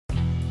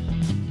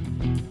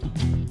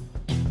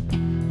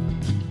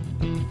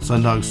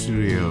Sundog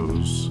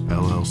Studios,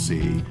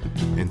 LLC,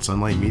 and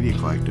Sunlight Media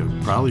Collective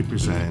proudly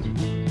present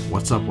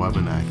What's Up,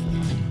 Wabanaki?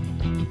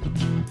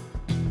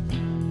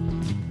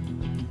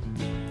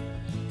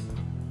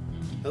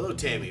 Hello,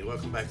 Tami.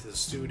 Welcome back to the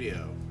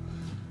studio.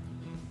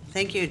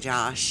 Thank you,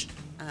 Josh.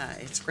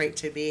 It's great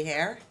to be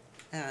here.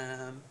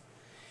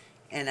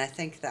 And I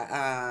think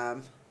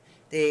that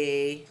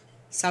the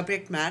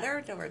subject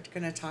matter that we're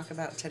going to talk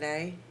about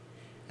today,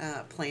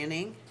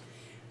 planning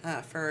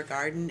for a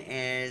garden,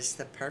 is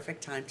the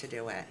perfect time to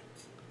do it.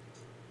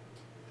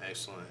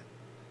 Excellent.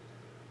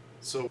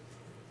 So,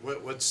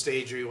 what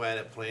stage are you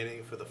at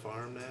planning for the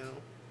farm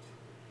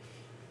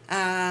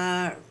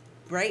now?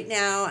 Right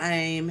now,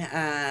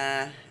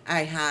 I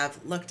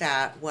have looked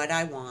at what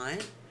I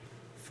want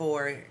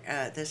for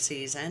the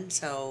season,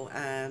 so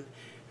I'm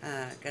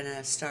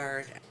gonna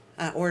start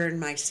ordering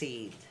my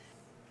seed.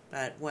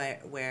 But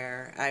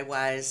where I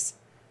was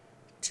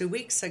 2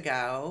 weeks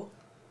ago,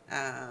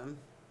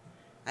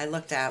 I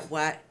looked at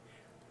what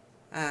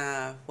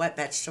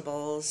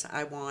vegetables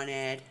I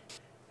wanted.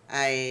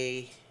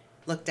 I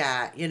looked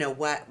at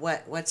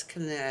what's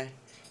gonna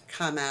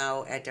come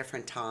out at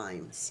different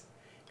times,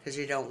 because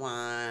you don't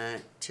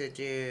want to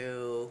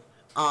do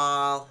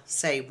all,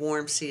 say,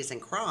 warm season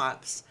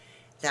crops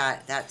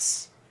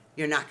that's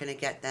you're not going to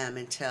get them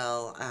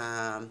until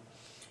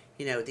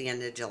the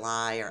end of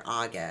July or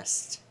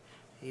August.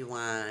 You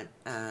want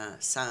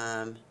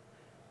some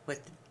what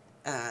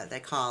they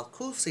call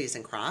cool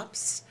season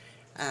crops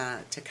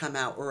to come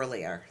out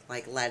earlier,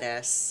 like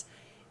lettuce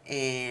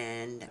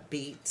and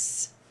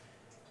beets,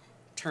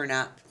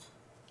 turnip,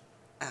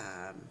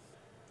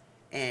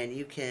 and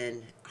you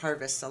can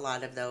harvest a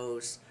lot of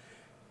those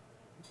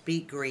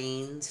beet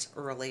greens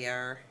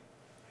earlier,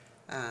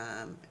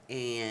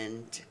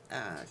 and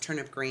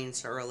turnip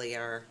greens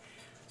earlier.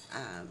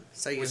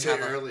 So you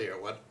have earlier.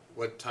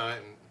 What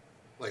time?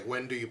 Like,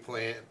 when do you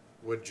plant?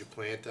 Would you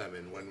plant them,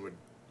 and when would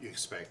you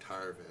expect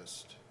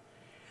harvest?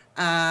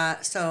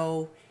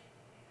 So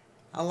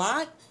a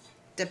lot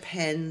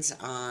depends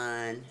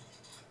on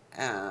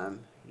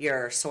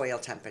your soil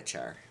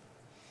temperature.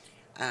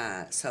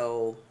 I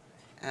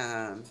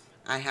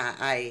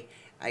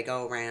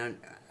go around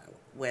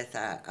with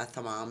a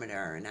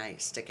thermometer and I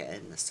stick it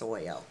in the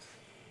soil.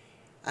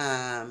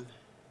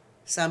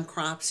 Some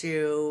crops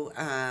you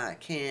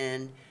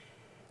can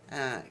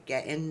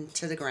get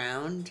into the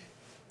ground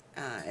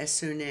as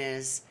soon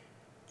as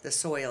the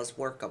soil's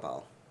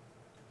workable.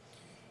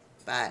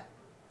 But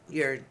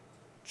your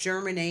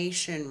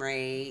germination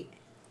rate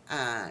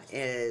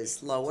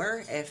is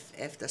lower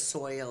if the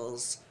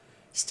soil's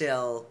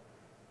still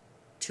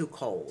too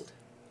cold.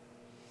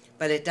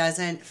 But it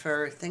doesn't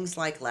for things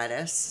like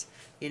lettuce,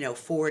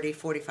 40,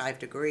 45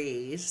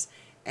 degrees,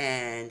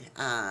 and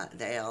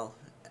they'll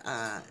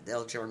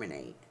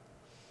germinate.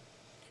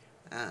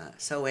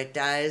 So it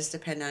does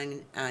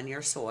depend on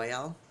your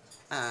soil,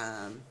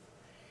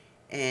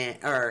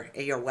 or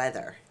your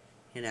weather,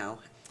 and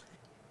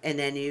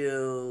then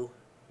you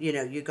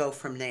go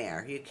from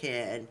there. You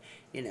can,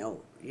 you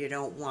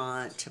don't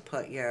want to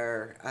put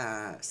your,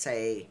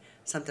 say,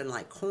 something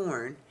like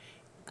corn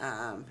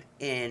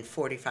in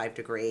 45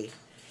 degree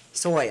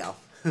soil.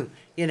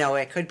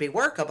 It could be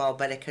workable,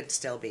 but it could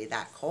still be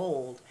that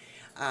cold.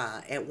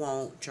 It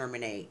won't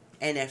germinate.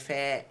 And if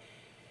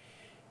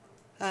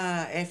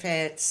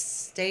it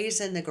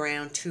stays in the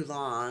ground too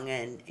long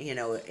and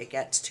it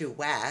gets too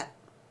wet,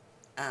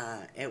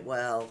 it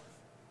will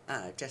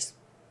just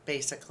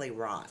basically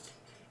rot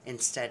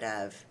instead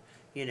of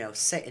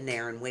sitting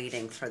there and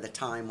waiting for the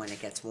time when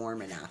it gets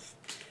warm enough.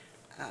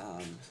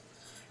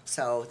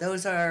 So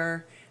those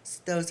are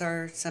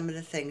some of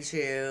the things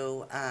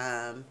you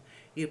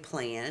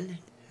plan.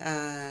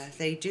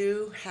 They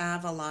do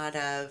have a lot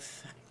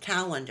of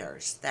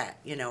calendars that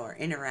are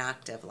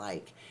interactive,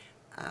 like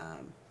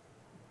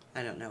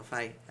I don't know if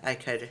I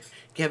could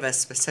give a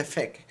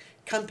specific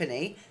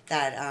company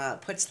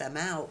that puts them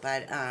out,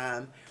 but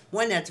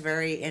one that's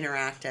very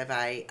interactive.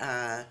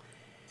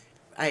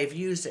 I've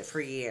used it for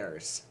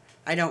years.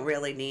 I don't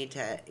really need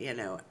to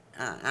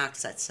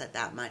access it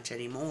that much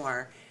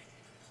anymore.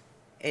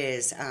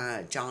 Is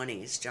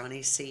Johnny's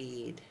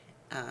Seed.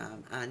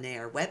 On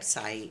their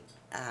website,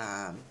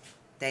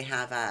 they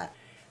have a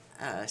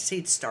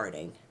seed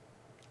starting,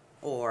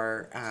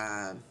 or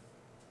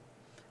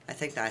I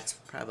think that's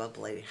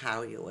probably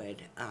how you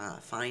would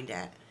find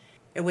it.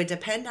 It would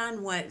depend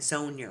on what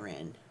zone you're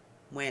in,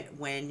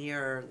 when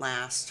your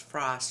last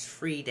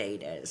frost-free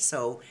date is.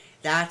 So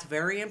that's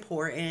very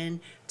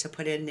important to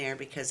put in there,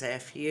 because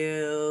if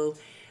you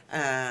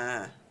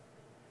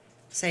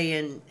say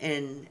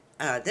in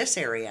this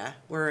area,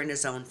 we're in a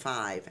zone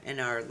 5, and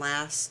our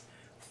last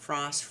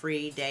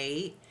frost-free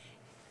date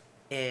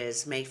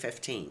is May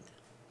 15th.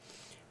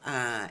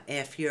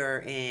 If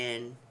you're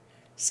in,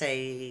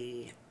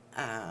 say,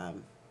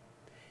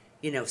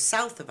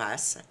 south of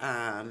us,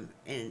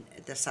 in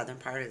the southern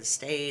part of the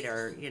state,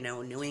 or,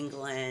 New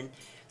England,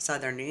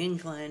 southern New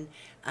England,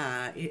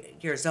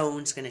 your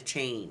zone's going to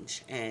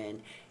change,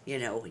 and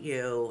Your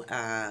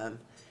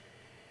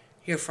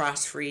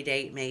frost-free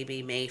date may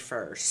be May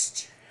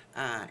 1st.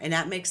 And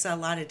that makes a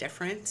lot of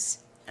difference,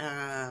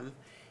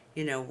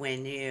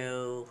 when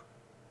you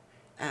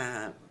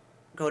uh,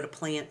 go to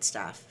plant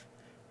stuff,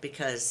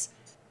 because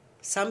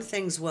some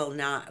things will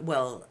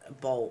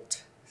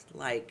bolt,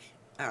 like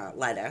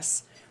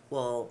lettuce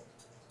will,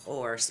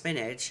 or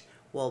spinach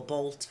will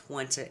bolt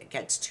once it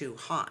gets too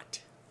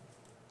hot.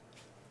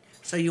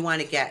 So you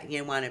want to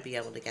be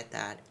able to get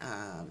that,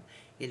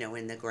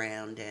 in the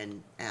ground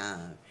and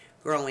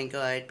growing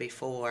good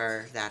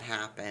before that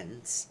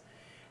happens.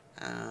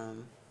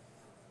 Um,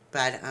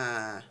 but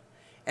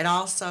it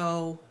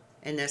also,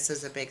 and this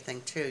is a big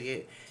thing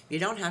too, you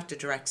don't have to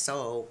direct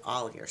sow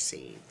all your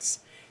seeds.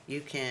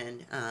 You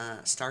can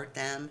start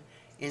them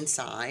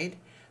inside,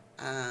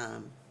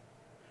 um,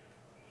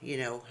 you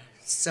know,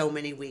 so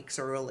many weeks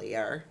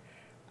earlier.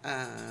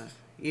 Uh,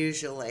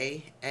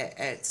 Usually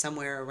at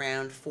somewhere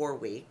around 4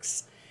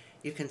 weeks,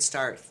 you can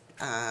start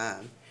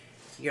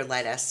your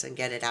lettuce and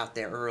get it out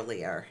there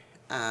earlier.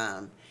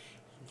 Um,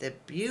 the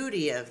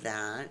beauty of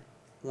that,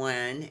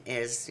 one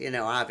is,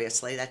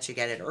 obviously that you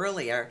get it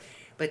earlier,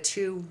 but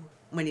two,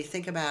 when you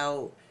think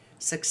about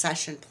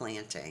succession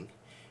planting,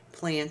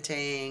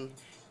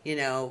 you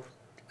know,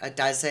 a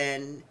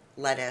dozen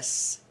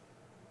lettuce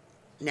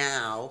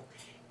now,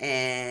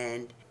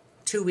 and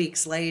 2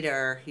 weeks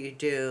later you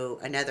do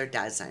another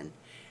dozen.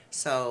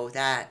 So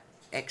that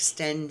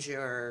extends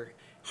your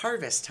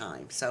harvest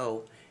time.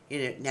 So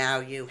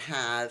now you're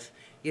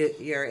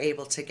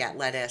able to get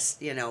lettuce,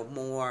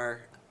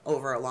 more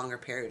over a longer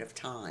period of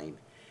time.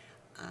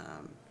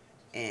 Um,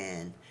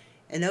 and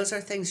and those are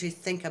things you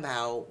think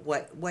about,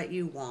 what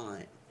you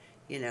want.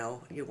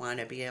 You want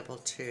to be able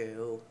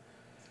to,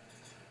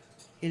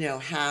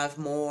 have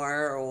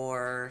more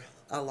or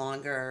a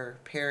longer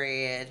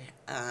period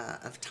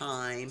of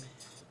time.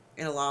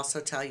 It'll also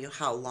tell you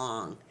how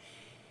long.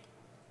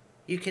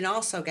 You can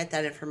also get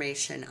that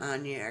information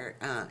on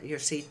your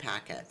seed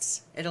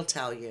packets. It'll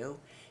tell you,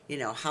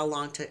 how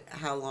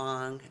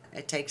long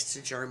it takes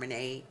to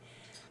germinate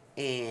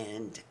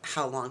and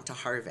how long to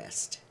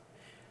harvest.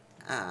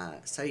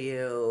 So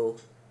you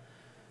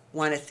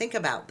want to think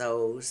about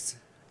those,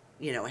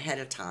 ahead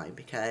of time,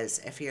 because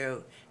if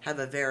you have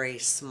a very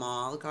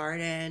small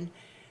garden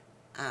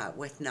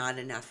with not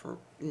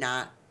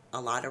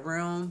a lot of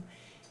room,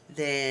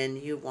 then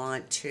you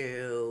want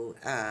to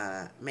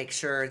make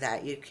sure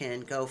that you can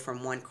go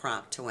from one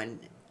crop to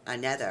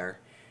another,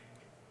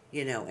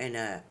 in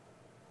a,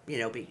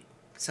 be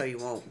so you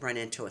won't run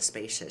into a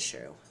space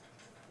issue.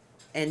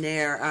 And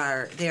there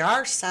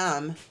are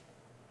some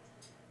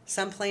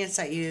plants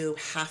that you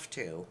have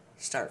to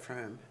start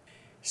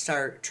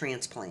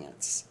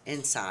transplants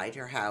inside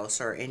your house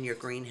or in your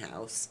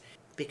greenhouse,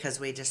 because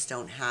we just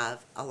don't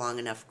have a long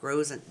enough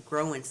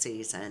growing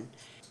season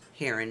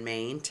here in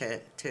Maine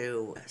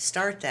to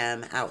start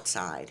them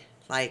outside,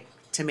 like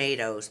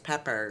tomatoes,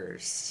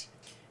 peppers,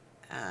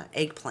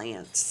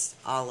 eggplants,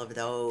 all of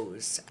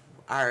those.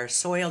 Our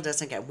soil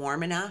doesn't get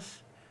warm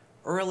enough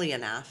early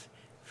enough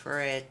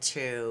for it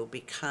to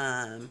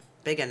become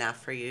big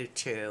enough for you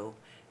to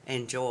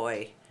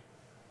enjoy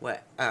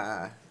what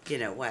the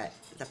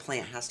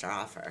plant has to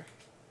offer.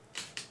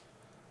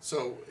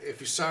 So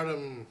if you start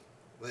them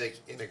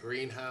like in a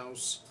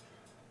greenhouse,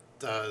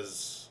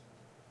 does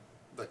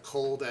the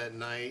cold at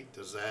night,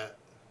 does that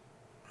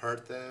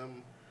hurt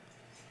them?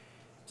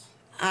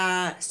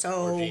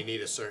 Or do you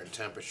need a certain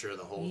temperature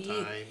the whole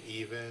time,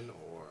 even,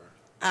 or?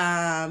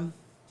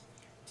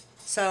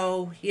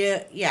 So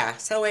yeah.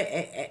 So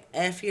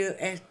if you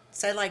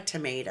say like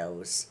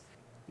tomatoes,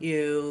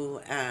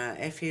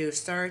 if you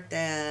start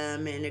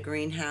them in a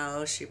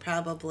greenhouse, you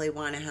probably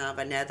want to have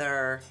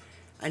another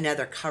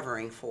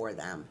covering for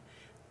them,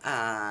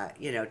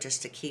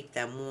 just to keep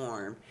them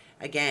warm.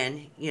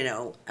 Again,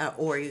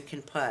 or you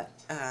can put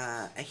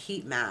a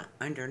heat mat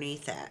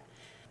underneath it.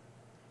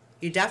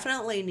 You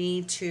definitely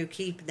need to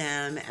keep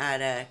them at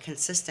a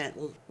consistent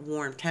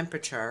warm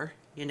temperature,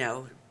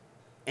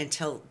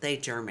 until they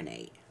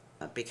germinate.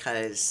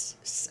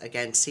 Because,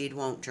 again, seed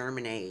won't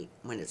germinate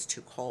when it's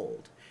too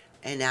cold.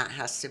 And that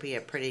has to be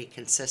a pretty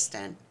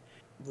consistent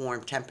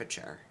warm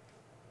temperature.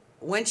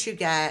 Once you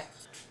get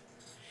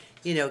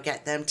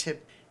them to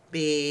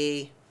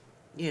be,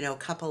 a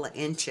couple of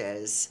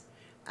inches,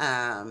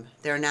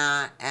 they're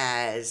not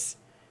as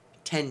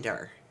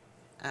tender.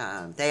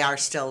 They are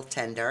still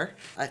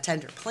a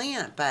tender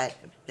plant, but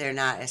they're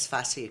not as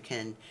fussy. You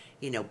can,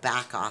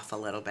 back off a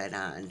little bit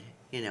on,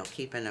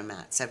 keeping them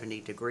at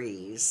 70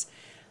 degrees.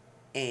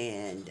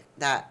 And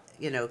that,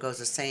 goes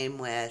the same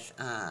with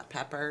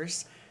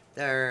peppers.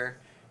 They're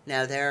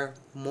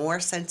more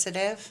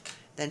sensitive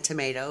than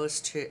tomatoes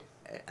to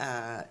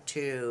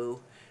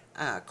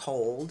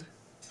cold.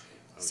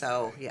 Okay.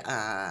 So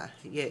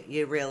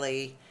you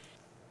really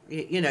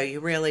you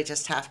really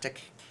just have to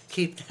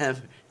keep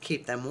them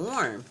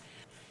warm,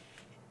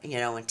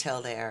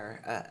 until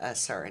they're a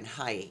certain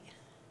height.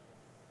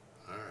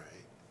 All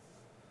right.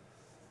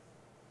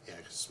 Yeah,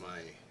 because my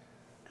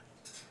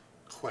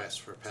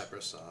quest for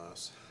pepper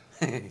sauce.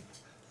 Haven't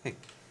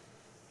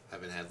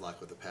had luck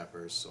with the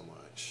peppers so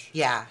much.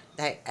 Yeah,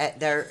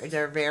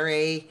 they're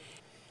very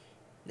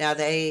now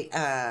they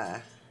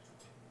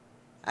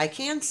I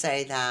can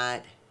say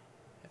that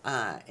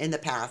in the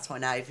past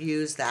when I've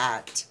used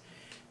that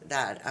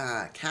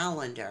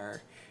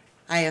calendar,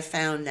 I have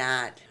found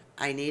that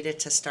I needed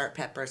to start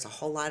peppers a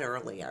whole lot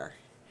earlier.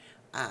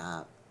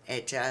 Uh,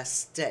 they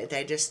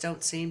just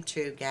don't seem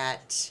to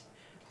get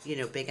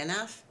big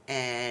enough,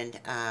 and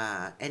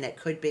it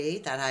could be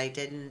that I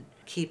didn't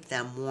keep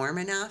them warm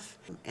enough.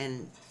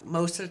 And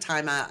most of the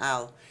time,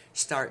 I'll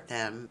start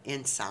them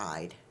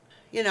inside.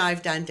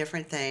 I've done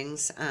different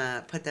things.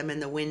 Put them in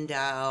the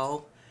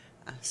window,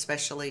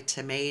 especially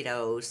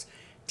tomatoes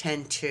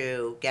tend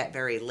to get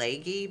very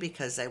leggy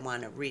because they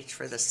want to reach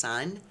for the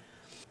sun.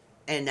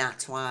 And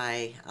that's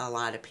why a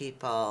lot of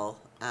people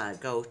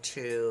go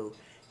to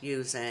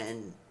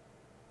using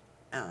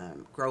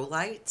grow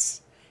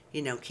lights.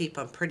 Keep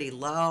them pretty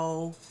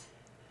low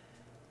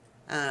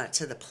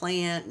to the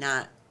plant,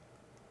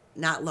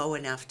 not low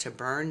enough to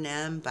burn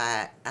them,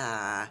 but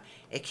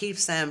it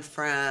keeps them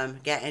from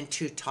getting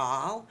too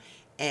tall,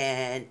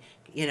 and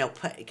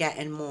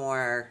getting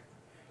more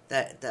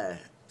the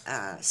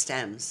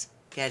stems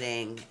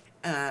getting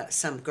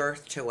some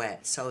girth to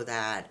it, so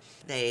that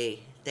they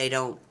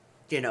don't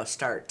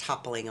start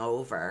toppling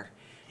over.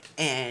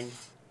 And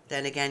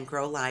then again,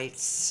 grow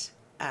lights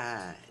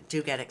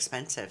do get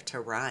expensive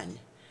to run.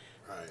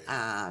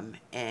 Right.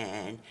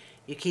 And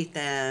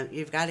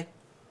you've got to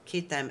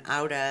keep them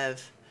out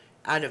of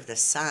the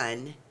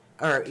sun,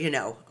 or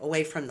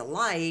away from the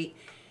light,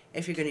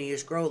 if you're going to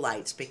use grow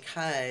lights,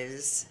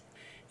 because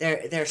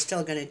they're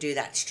still going to do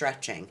that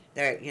stretching.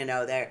 They're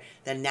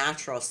the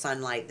natural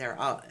sunlight. They're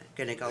all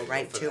going to go They go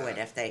right for to that.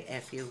 it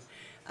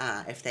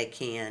if they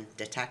can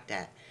detect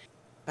it.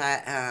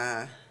 But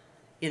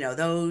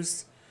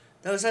those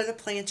are the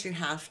plants you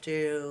have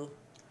to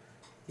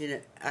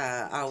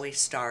always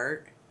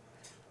start.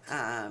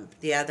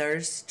 The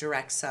others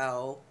direct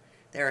sow.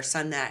 There are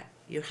some that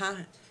you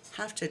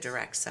have to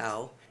direct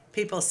sow.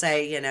 People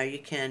say you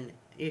can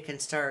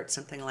start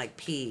something like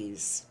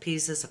peas.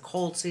 Peas is a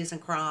cold season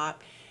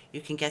crop. You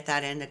can get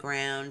that in the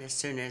ground as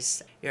soon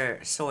as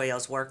your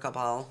soil's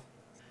workable,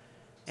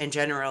 and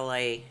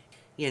generally,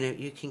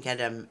 you can get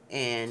them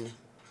in.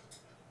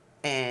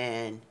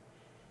 And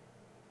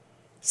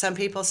some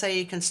people say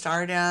you can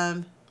start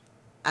them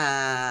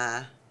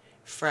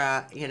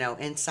from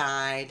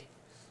inside.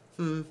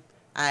 I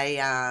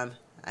I,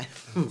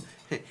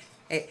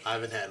 I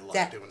haven't had luck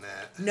that doing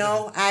that.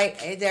 no,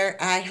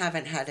 I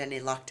haven't had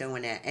any luck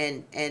doing it.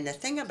 And the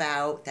thing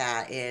about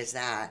that is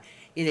that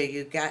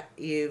you've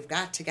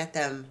got to get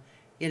them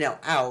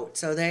out,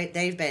 so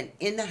they've been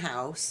in the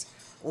house,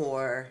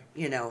 or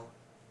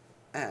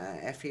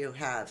if you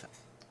have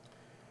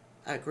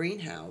a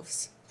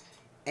greenhouse,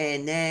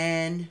 and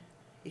then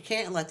you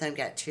can't let them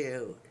get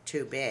too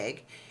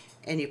big,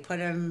 and you put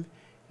them.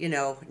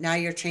 Now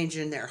you're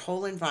changing their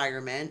whole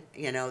environment.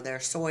 Their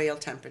soil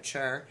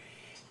temperature,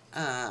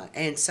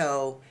 and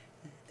so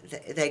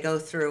they go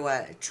through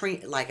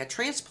like a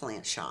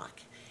transplant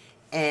shock,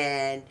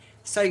 and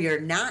so you're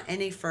not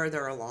any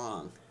further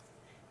along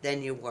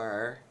than you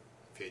were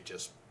If you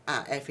just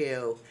if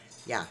you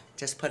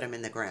just put them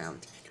in the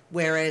ground.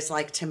 Whereas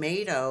like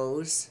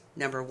tomatoes,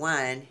 number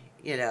one,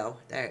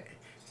 they're,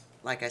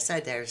 like I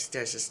said, there's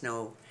just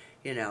no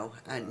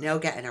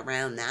getting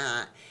around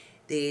that.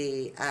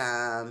 The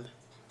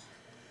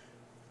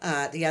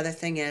other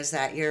thing is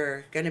that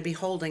you're going to be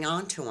holding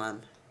on to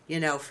them,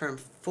 from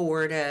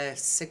 4 to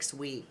 6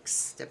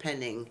 weeks,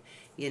 depending,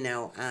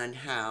 on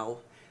how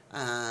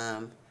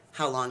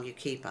long you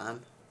keep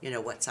them,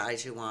 what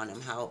size you want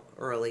them, how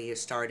early you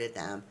started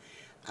them.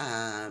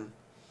 Um,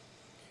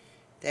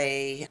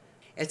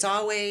 it's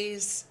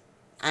always,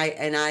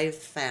 I've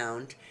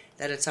found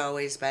that it's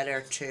always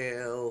better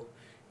to,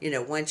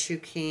 once you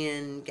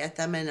can get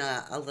them in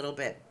a little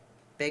bit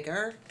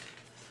bigger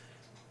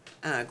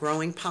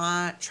growing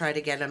pot, try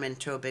to get them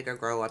into a bigger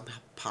growing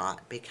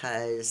pot,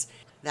 because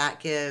that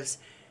gives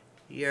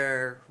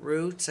your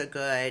roots a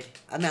good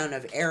amount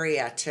of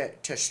area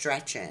to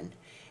stretch in.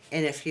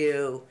 And if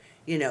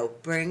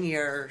bring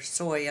your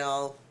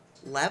soil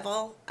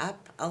level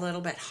up a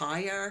little bit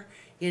higher,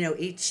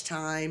 each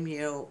time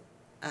you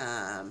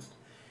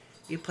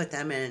put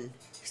them in,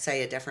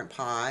 say, a different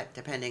pot,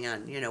 depending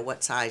on,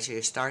 what size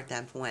you start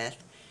them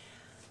with,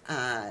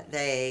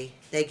 they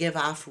give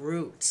off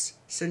roots.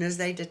 As soon as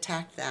they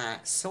detect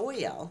that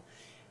soil,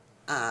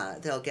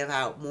 they'll give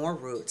out more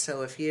roots.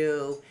 So if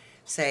you,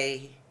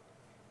 say,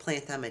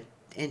 plant them an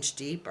inch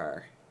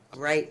deeper,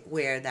 right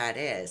where that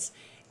is,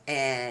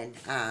 and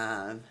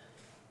I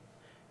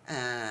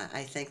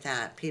think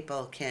that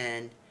people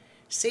can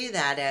see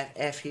that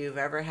if you've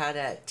ever had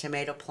a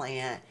tomato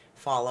plant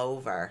fall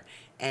over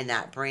and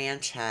that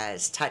branch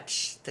has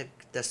touched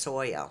the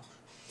soil,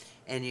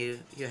 and you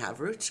have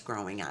roots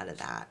growing out of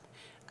that.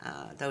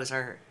 Those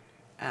are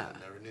I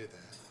never knew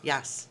that.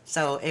 yes.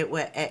 So it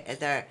would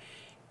there,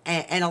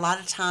 and a lot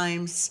of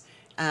times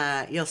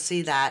you'll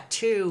see that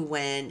too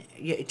when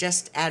you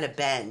just at a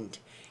bend.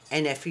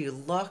 And if you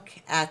look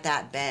at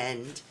that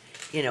bend,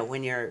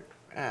 when your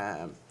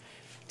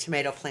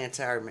tomato plants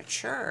are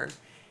mature,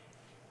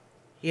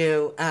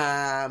 you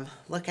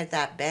look at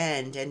that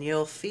bend and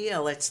you'll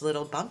feel it's a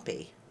little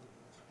bumpy.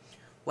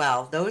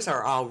 Well, those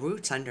are all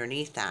roots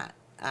underneath that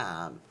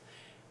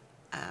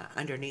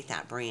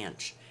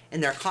branch,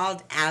 and they're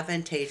called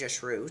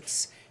advantageous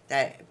roots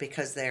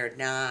because they're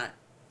not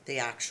the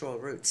actual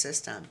root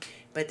system,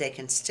 but they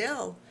can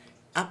still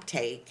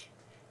uptake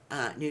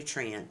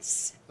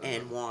nutrients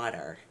and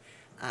water.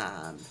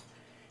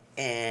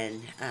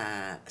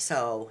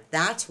 So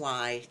that's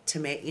why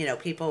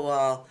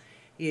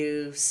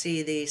you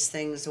see these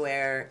things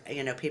where,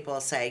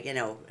 people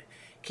say,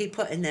 keep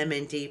putting them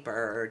in deeper,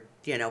 or,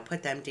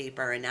 put them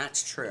deeper, and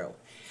that's true.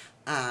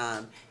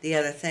 The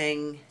other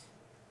thing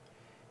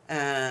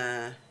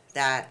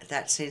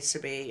that seems to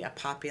be a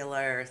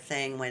popular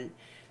thing when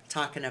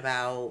talking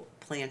about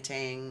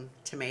planting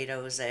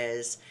tomatoes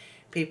is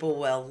people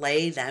will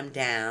lay them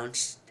down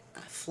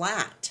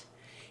flat,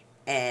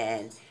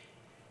 and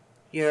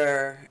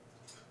your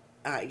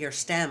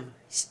stem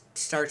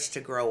starts to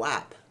grow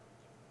up,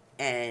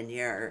 and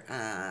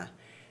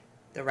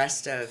the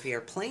rest of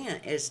your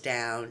plant is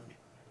down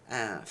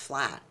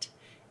flat,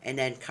 and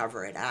then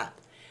cover it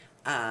up.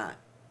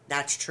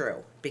 That's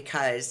true,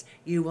 because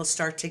you will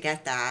start to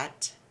get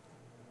that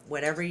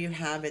whatever you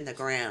have in the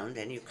ground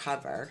and you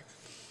cover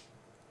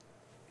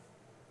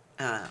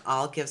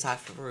all gives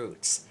off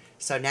roots.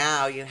 So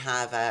now you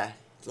have a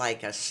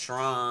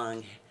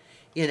strong,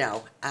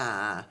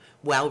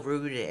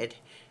 well-rooted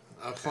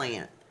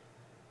plant.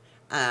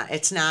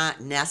 It's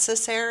not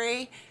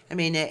necessary. I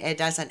mean, it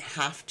doesn't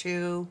have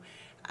to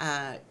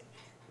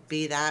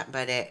be that,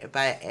 but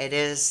it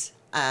is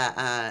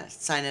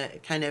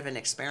kind of an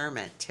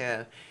experiment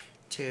to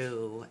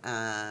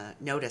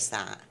notice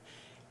that.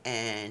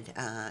 And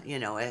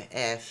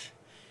if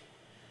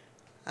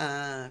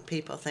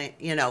people think,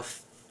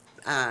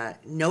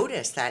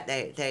 notice that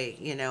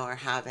they are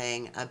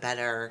having a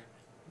better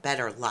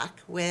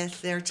luck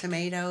with their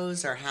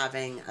tomatoes, or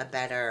having a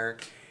better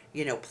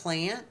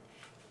plant,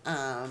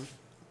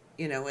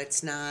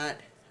 it's not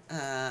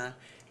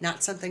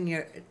something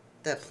your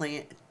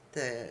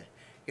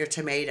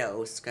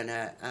tomatoes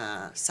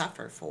gonna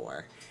suffer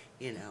for,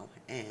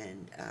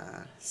 and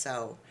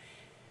so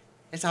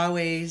it's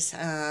always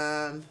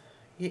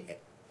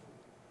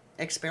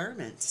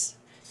experiments,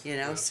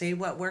 see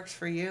what works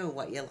for you,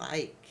 what you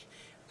like.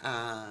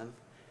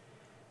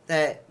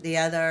 The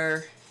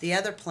other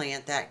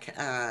plant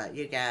that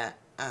you get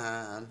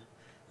a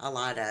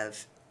lot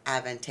of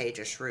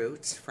advantageous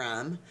roots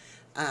from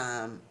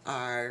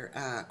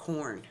are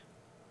corn.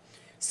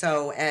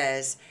 So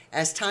as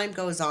time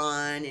goes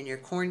on and your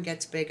corn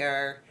gets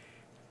bigger,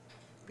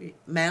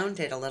 mound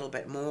it a little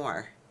bit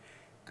more.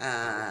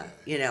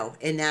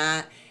 In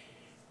that,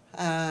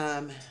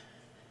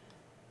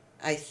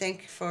 I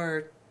think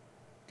for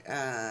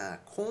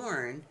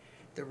corn,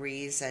 the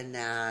reason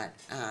that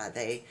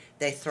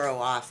they throw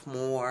off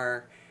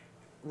more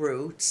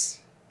roots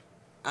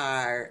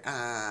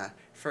are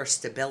for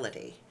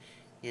stability.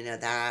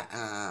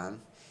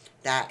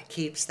 That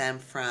keeps them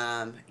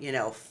from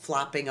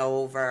flopping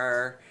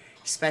over,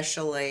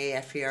 especially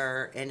if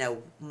you're in a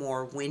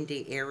more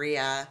windy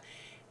area,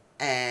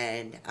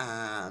 and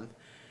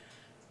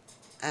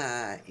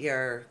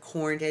your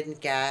corn didn't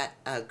get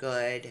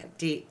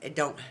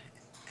don't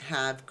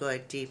have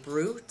good deep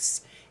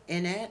roots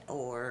in it,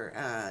 or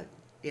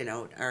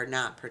are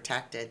not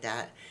protected.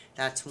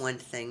 That's one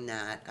thing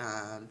that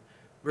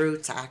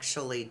roots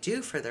actually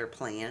do for their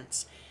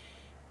plants.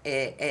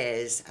 It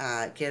is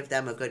give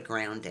them a good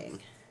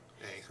grounding.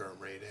 Anchor them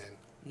right in.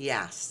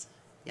 Yes,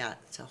 yeah,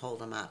 to hold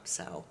them up.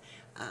 So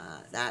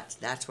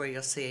that's where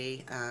you'll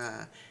see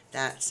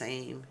that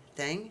same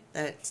thing.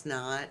 That's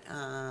not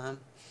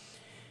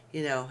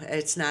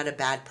it's not a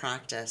bad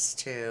practice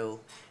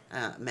to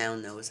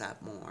mound those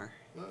up more.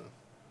 Oh,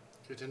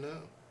 good to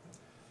know.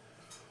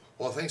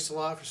 Well, thanks a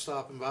lot for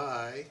stopping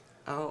by.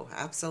 Oh,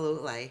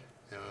 absolutely.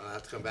 I'll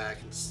have to come back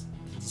and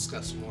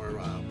discuss some more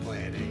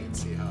planning and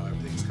see how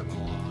everything's coming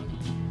along.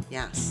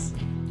 Yes.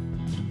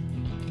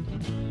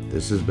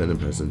 This has been a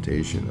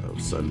presentation of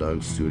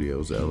Sundog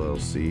Studios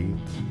LLC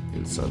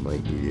and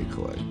Sunlight Media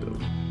Collective.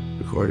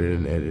 Recorded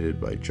and edited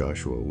by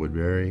Joshua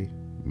Woodbury.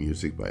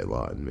 Music by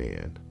Lawton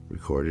Mann.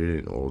 Recorded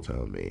in Old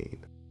Town,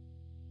 Maine.